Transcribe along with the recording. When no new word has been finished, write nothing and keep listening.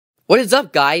What is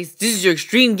up, guys? This is your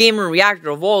extreme gamer reactor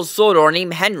of all Sodor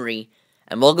named Henry,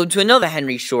 and welcome to another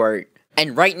Henry short.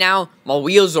 And right now, my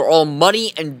wheels are all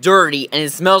muddy and dirty, and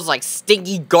it smells like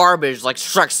stinky garbage like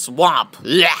Shrek's swamp.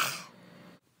 Blech.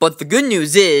 But the good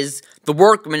news is, the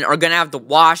workmen are gonna have to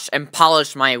wash and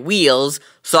polish my wheels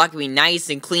so I can be nice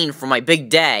and clean for my big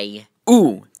day.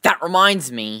 Ooh, that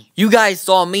reminds me. You guys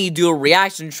saw me do a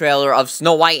reaction trailer of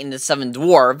Snow White and the Seven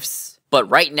Dwarfs. But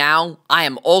right now, I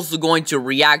am also going to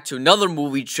react to another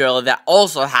movie trailer that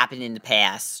also happened in the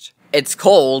past. It's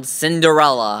called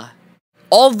Cinderella.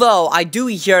 Although, I do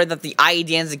hear that the I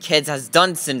Dancing Kids has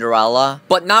done Cinderella,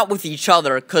 but not with each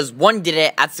other, cause one did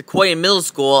it at Sequoia Middle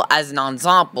School as an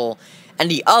ensemble,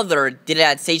 and the other did it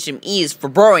at Sachem East for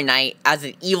Bowie Night as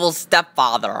an evil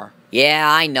stepfather. Yeah,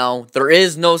 I know, there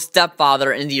is no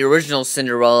stepfather in the original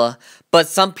Cinderella, but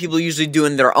some people usually do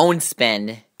in their own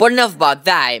spin. But enough about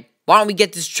that. Why don't we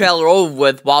get this trailer over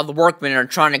with while the workmen are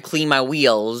trying to clean my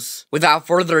wheels? Without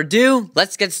further ado,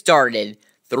 let's get started.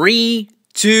 3,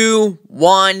 2,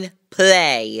 1,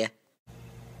 play.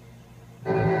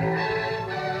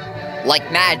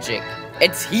 Like magic,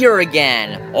 it's here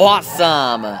again.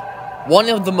 Awesome. One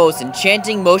of the most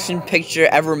enchanting motion picture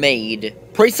ever made.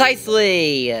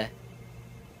 Precisely.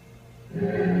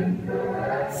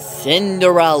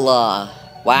 Cinderella.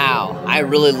 Wow, I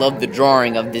really love the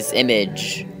drawing of this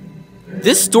image.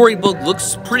 This storybook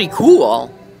looks pretty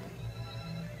cool.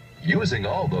 Using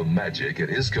all the magic at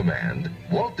his command,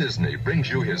 Walt Disney brings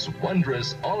you his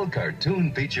wondrous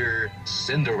all-cartoon feature,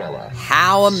 Cinderella.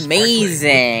 How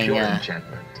amazing! Pure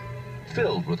enchantment,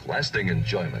 filled with lasting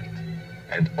enjoyment,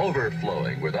 and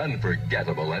overflowing with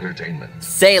unforgettable entertainment.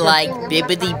 Say like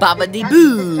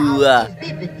bibbidi-bobbidi-boo!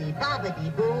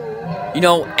 You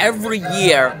know, every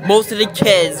year, most of the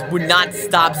kids would not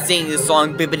stop singing the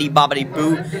song Bibbidi Bobbidi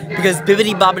Boo, because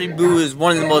Bibbidi Bobbidi Boo is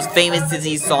one of the most famous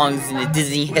Disney songs in the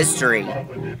Disney history.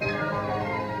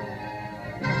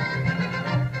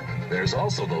 There's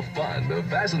also the fun, the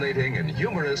fascinating, and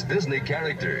humorous Disney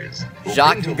characters.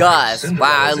 Jacques and Gus. Wow,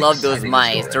 I love those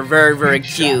mice. They're very, very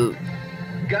cute.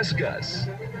 Gus Gus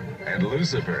and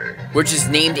Lucifer, which is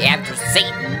named after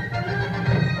Satan.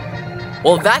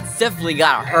 Well, that's definitely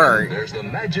gotta hurt. There's the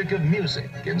magic of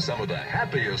music in some of the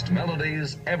happiest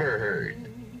melodies ever heard.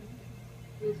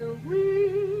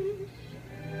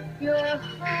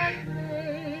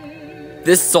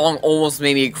 This song almost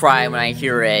made me cry when I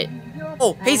hear it.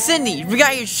 Oh, hey Cindy, you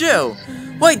forgot your shoe.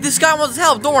 Wait, this guy wants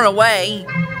help, don't run away.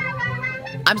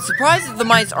 I'm surprised that the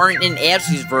mice aren't in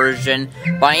Ashley's version,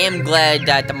 but I am glad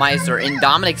that the mice are in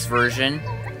Dominic's version.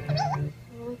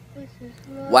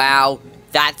 Wow.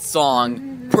 That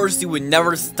song, Percy would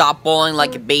never stop bawling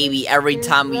like a baby every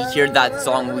time we hear that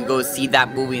song when we go see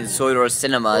that movie in Sodor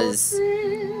cinemas.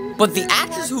 But the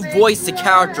actress who voiced the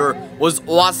character was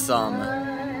awesome.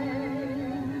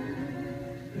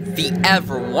 The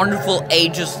ever wonderful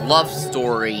ageless love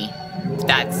story.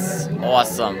 That's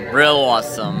awesome, real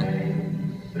awesome.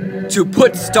 To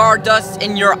put stardust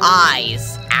in your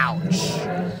eyes, ouch.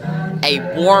 A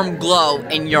warm glow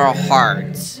in your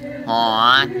heart.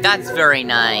 Aw, that's very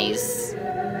nice.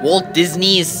 Walt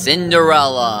Disney's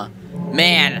Cinderella.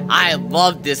 Man, I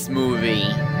love this movie.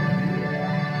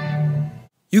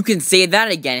 You can say that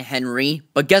again, Henry,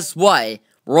 but guess what?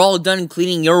 We're all done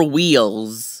cleaning your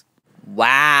wheels.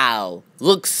 Wow,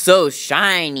 looks so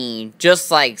shiny, just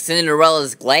like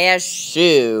Cinderella's glass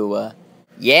shoe.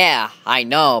 Yeah, I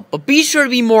know, but be sure to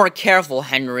be more careful,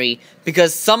 Henry,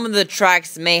 because some of the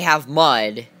tracks may have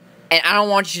mud. And I don't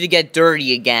want you to get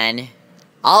dirty again.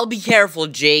 I'll be careful,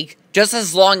 Jake, just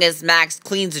as long as Max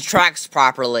cleans the tracks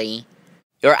properly.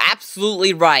 You're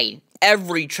absolutely right.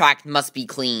 Every track must be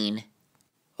clean.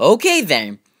 Okay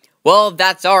then. Well,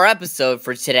 that's our episode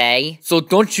for today. So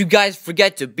don't you guys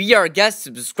forget to be our guest,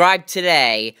 subscribe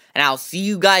today. And I'll see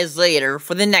you guys later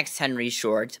for the next Henry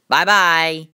short. Bye-bye.